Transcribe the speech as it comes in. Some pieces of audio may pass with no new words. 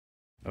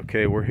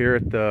Okay, we're here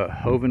at the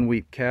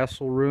Hovenweep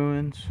Castle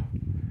ruins.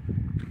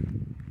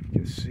 You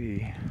can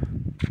see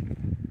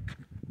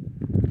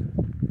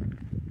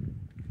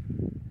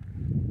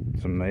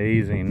it's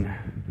amazing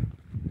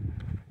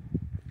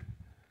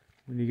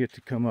when you get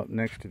to come up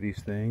next to these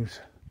things.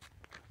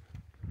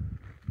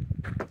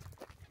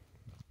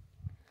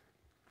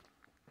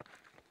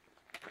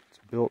 It's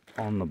built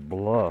on the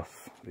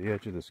bluff, the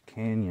edge of this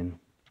canyon.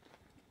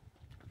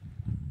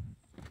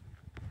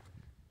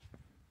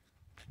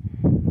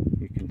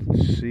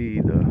 See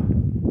you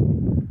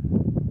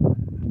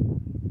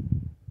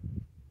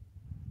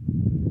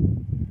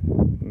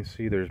can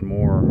see there's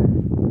more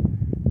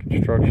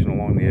construction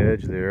along the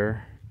edge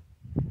there,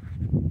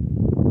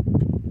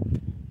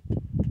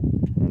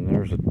 and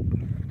there's a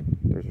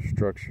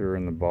structure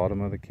in the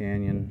bottom of the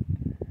canyon,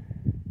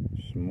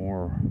 some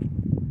more,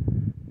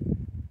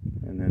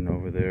 and then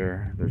over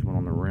there's one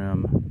on the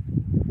rim.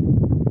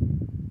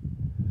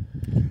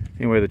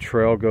 Anyway, the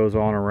trail goes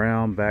on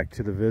around back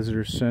to the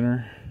visitor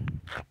center.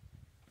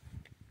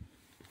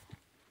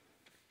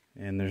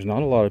 And there's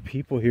not a lot of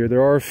people here.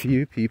 There are a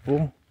few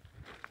people,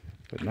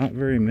 but not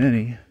very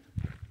many.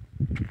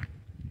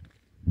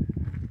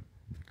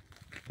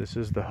 This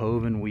is the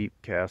Hovenweep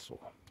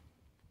Castle.